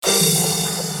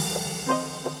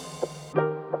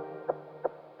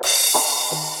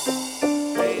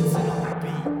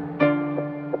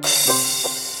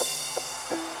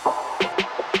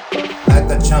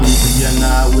champion,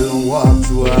 I will walk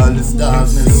through all this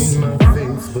darkness.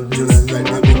 Just like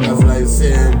the book of life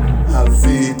said, have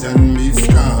faith and be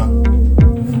strong.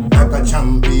 Like a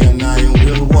champion, I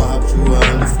will walk through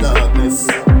all this darkness.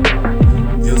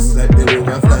 Just like the book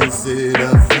of life said,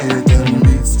 have faith and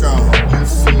be strong. You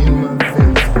see my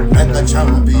face. Like a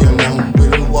champion, I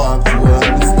will walk through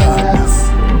all this darkness.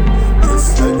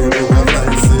 Just like the book of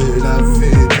life said, have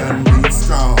faith and be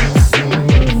strong. You see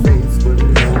my face,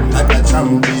 like a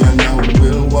champion, I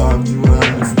will walk through all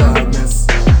this darkness.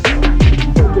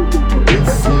 You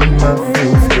see my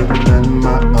face, but not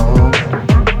my own.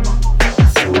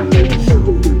 So let me show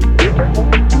you.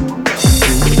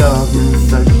 In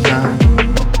darkness I shine.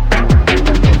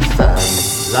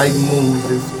 Like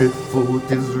Moses, spit foot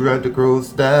is right across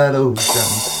that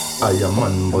ocean. I am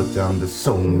man, but I'm the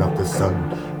son of the sun.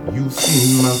 You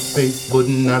see my face, but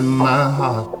not my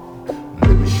heart.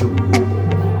 Let me show you.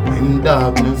 In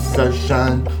darkness I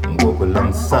shine, walk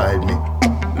alongside me.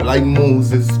 Like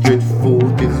Moses, straight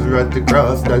foot is right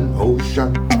across that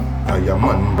ocean. I am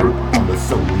man, but I'm the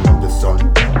son of the sun.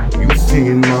 You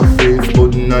see my face,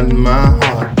 but not my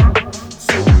heart.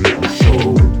 So let me show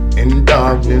you. In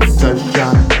darkness I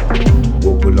shine,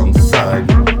 walk alongside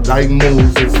me. Like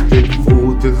Moses, straight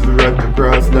foot is right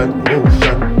across that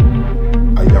ocean.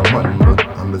 I am man, but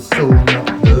I'm the son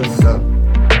of the sun.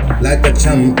 Like a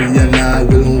champion, I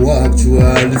will walk through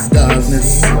all this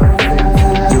darkness.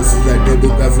 Just like the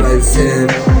book of life said,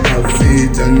 have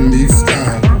faith and be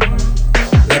strong.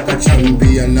 Like a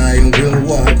champion, I will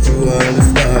walk through all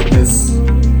this darkness.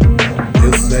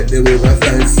 Just like the book of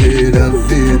life said, have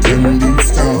faith and be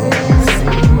strong.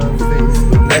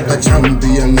 Like a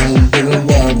champion, I will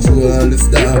walk through all this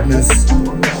darkness.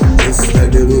 Just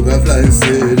like the book of life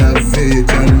said, have faith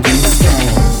and be strong.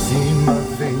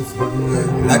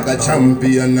 Like a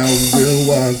champion, I will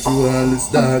walk through all this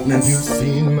darkness. You've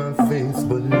seen my face,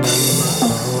 but not my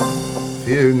heart.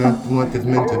 Fear not what is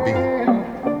meant to be.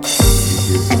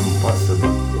 It is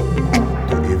impossible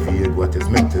to evade what is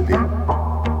meant to be.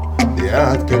 The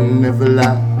heart can never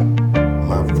lie.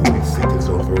 My voice, it is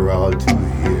overall to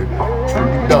hear.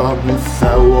 Through darkness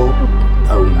I walk,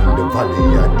 down in the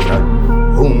valley I trod.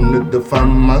 Only to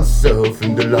find myself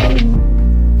in the Lord.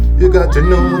 You got to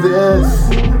know this.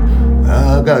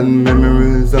 I got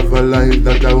memories of a life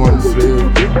that I once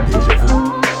lived. Deja vu,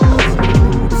 as I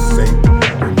know to say,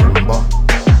 remember.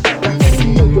 You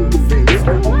see my face,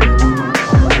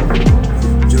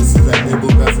 just like the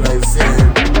book of life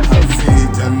said, have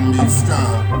faith and be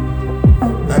strong.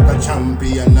 Like a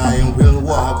champion, I will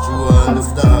walk through all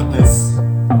this darkness.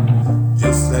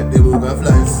 Just like the book of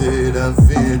life said, have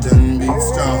faith and be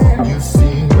strong. You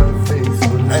see my face,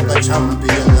 like a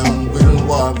champion, I will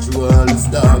walk through all this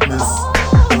darkness.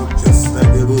 Just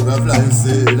like the book of life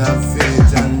said, have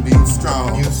faith and be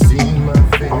strong. You see my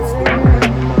face.